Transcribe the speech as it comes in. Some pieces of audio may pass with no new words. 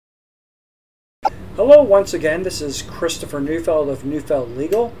Hello once again, this is Christopher Neufeld of Neufeld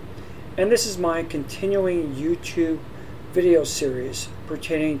Legal, and this is my continuing YouTube video series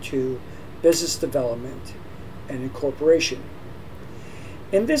pertaining to business development and incorporation.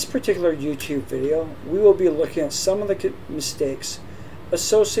 In this particular YouTube video, we will be looking at some of the mistakes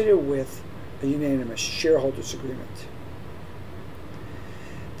associated with a unanimous shareholders agreement.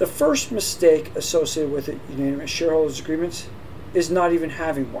 The first mistake associated with a unanimous shareholders agreement is not even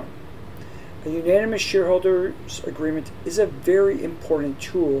having one. A unanimous shareholders agreement is a very important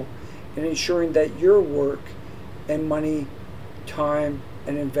tool in ensuring that your work and money, time,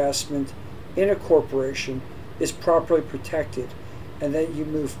 and investment in a corporation is properly protected and that you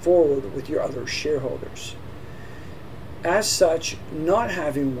move forward with your other shareholders. As such, not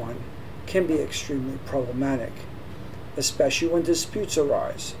having one can be extremely problematic, especially when disputes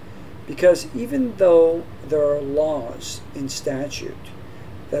arise, because even though there are laws in statute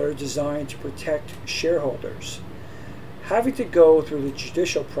that are designed to protect shareholders, having to go through the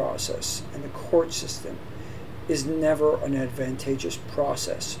judicial process and the court system is never an advantageous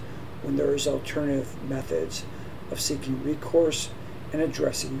process when there is alternative methods of seeking recourse and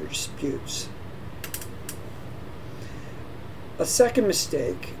addressing your disputes. A second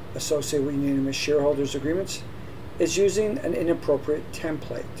mistake associated with unanimous shareholders agreements is using an inappropriate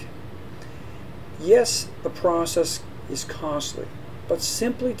template. Yes, the process is costly, but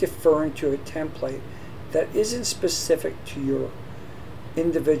simply deferring to a template that isn't specific to your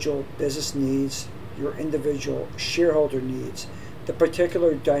individual business needs, your individual shareholder needs, the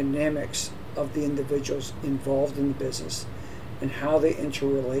particular dynamics of the individuals involved in the business, and how they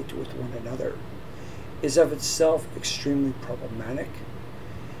interrelate with one another, is of itself extremely problematic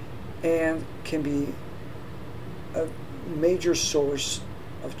and can be a major source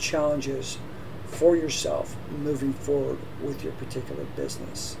of challenges for yourself moving forward with your particular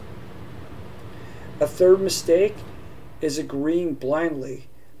business. A third mistake is agreeing blindly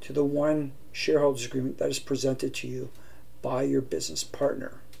to the one shareholders agreement that is presented to you by your business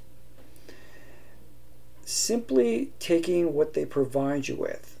partner. Simply taking what they provide you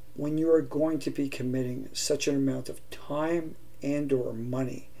with when you are going to be committing such an amount of time and or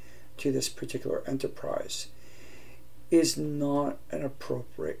money to this particular enterprise is not an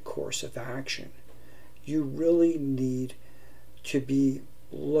appropriate course of action. You really need to be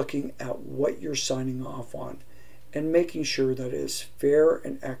looking at what you're signing off on and making sure that it is fair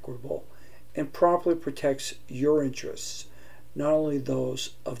and equitable and properly protects your interests, not only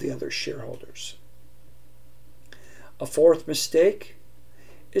those of the other shareholders. A fourth mistake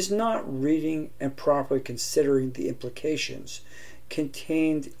is not reading and properly considering the implications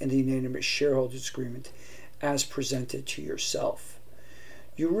contained in the unanimous shareholders agreement as presented to yourself.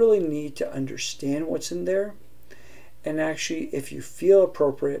 You really need to understand what's in there and actually, if you feel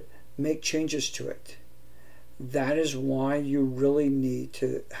appropriate, make changes to it. That is why you really need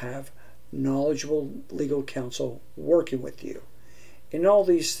to have knowledgeable legal counsel working with you. In all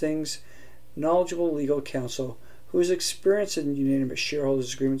these things, knowledgeable legal counsel who is experienced in unanimous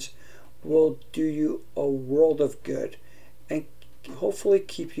shareholders agreements will do you a world of good and hopefully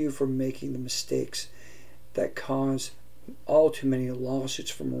keep you from making the mistakes that cause all too many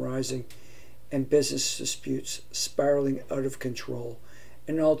lawsuits from arising and business disputes spiraling out of control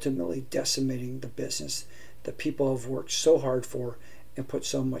and ultimately decimating the business that people have worked so hard for and put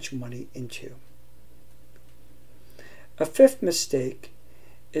so much money into. A fifth mistake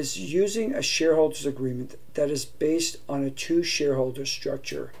is using a shareholders agreement that is based on a two-shareholder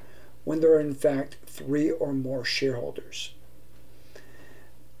structure when there are in fact 3 or more shareholders.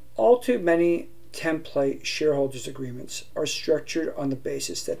 All too many template shareholders agreements are structured on the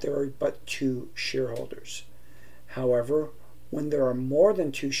basis that there are but 2 shareholders. However, when there are more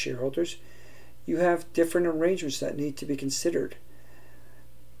than 2 shareholders, you have different arrangements that need to be considered.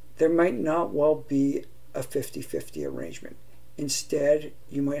 There might not well be a 50-50 arrangement. Instead,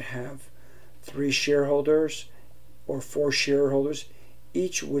 you might have 3 shareholders or 4 shareholders,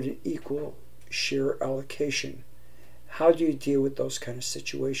 each with an equal share allocation. How do you deal with those kind of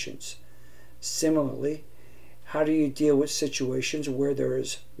situations? Similarly, how do you deal with situations where there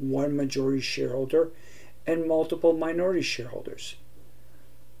is one majority shareholder and multiple minority shareholders?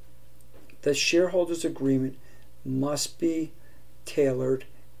 The shareholders agreement must be tailored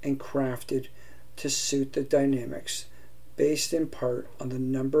and crafted to suit the dynamics based in part on the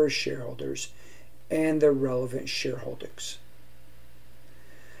number of shareholders and their relevant shareholdings.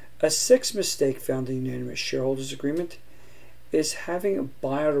 A sixth mistake found in the unanimous shareholders agreement is having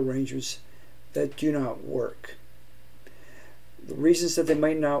buyout arrangements that do not work. The reasons that they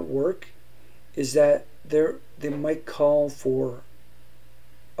might not work is that they might call for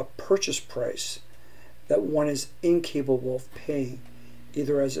a purchase price that one is incapable of paying,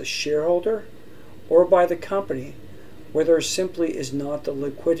 either as a shareholder or by the company, where there simply is not the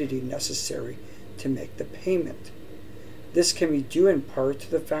liquidity necessary to make the payment. This can be due in part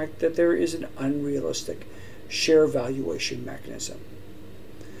to the fact that there is an unrealistic share valuation mechanism,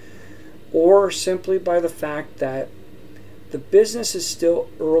 or simply by the fact that the business is still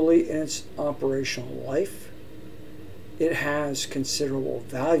early in its operational life. It has considerable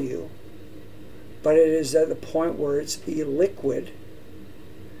value, but it is at the point where it's illiquid,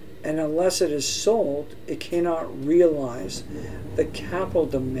 and unless it is sold, it cannot realize the capital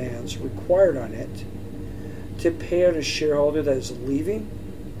demands required on it to pay out a shareholder that is leaving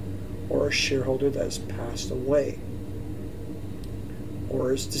or a shareholder that has passed away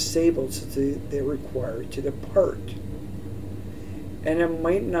or is disabled so they're required to depart. And it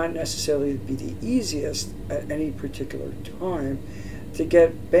might not necessarily be the easiest at any particular time to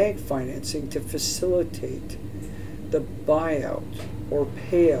get bank financing to facilitate the buyout or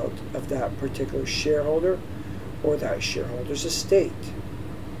payout of that particular shareholder or that shareholder's estate.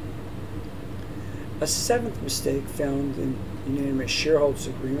 A seventh mistake found in unanimous shareholders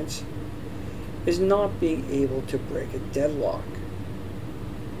agreements is not being able to break a deadlock.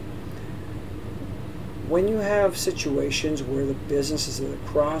 When you have situations where the business is at a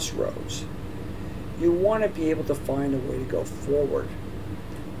crossroads, you want to be able to find a way to go forward.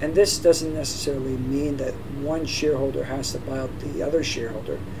 And this doesn't necessarily mean that one shareholder has to buy out the other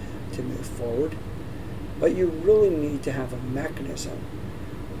shareholder to move forward, but you really need to have a mechanism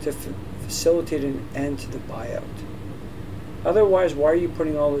to facilitate an end to the buyout. Otherwise, why are you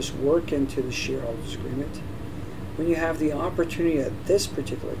putting all this work into the shareholders agreement when you have the opportunity at this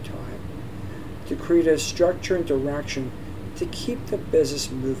particular time to create a structure and direction to keep the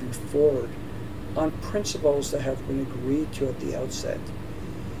business moving forward on principles that have been agreed to at the outset?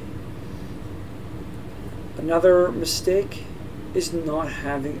 Another mistake is not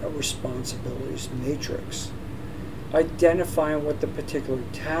having a responsibilities matrix, identifying what the particular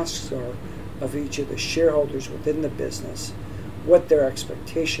tasks are of each of the shareholders within the business, what their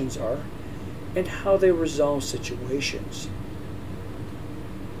expectations are, and how they resolve situations.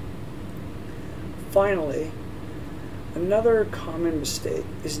 Finally, another common mistake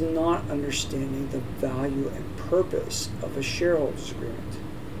is not understanding the value and purpose of a shareholders agreement.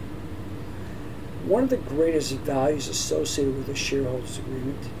 One of the greatest values associated with a shareholders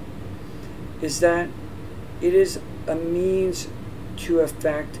agreement is that it is a means to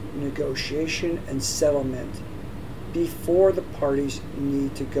effect negotiation and settlement before the parties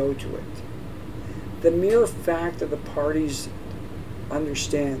need to go to it. The mere fact that the parties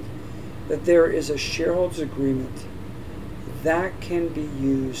understand that there is a shareholders agreement that can be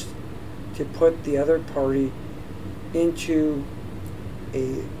used to put the other party into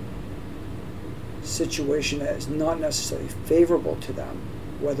a situation that is not necessarily favorable to them,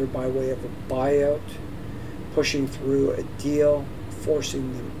 whether by way of a buyout, pushing through a deal,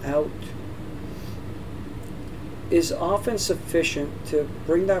 forcing them out, is often sufficient to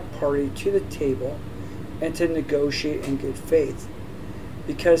bring that party to the table and to negotiate in good faith,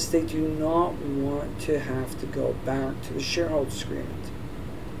 because they do not want to have to go back to the shareholders agreement.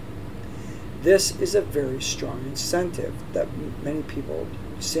 This is a very strong incentive that many people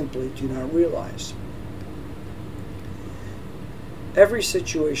simply do not realize. Every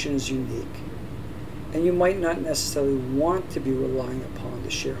situation is unique, and you might not necessarily want to be relying upon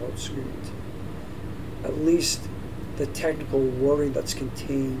the shareholders agreement, at least the technical wording that's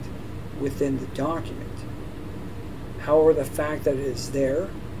contained within the document. However, the fact that it is there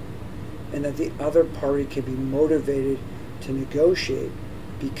and that the other party can be motivated to negotiate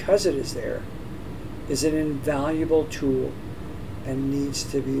because it is there is an invaluable tool and needs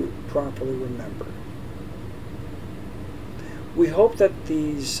to be properly remembered. We hope that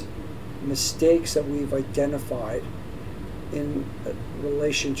these mistakes that we've identified in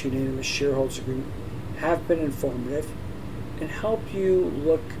relation to unanimous shareholders agreement have been informative and help you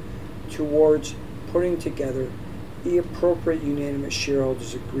look towards putting together the appropriate unanimous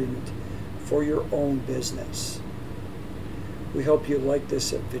shareholders agreement for your own business. We hope you like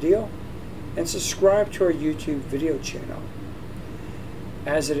this video and subscribe to our YouTube video channel,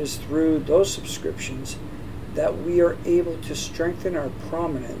 as it is through those subscriptions that we are able to strengthen our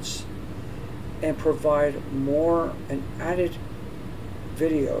prominence and provide more and added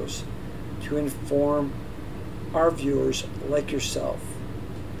videos to inform our viewers like yourself,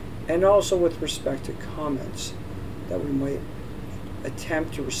 and also with respect to comments that we might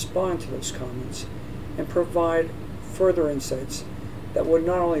attempt to respond to those comments and provide further insights that would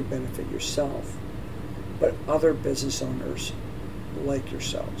not only benefit yourself but other business owners like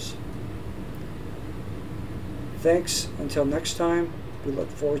yourselves. Thanks. Until next time, we look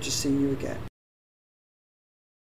forward to seeing you again.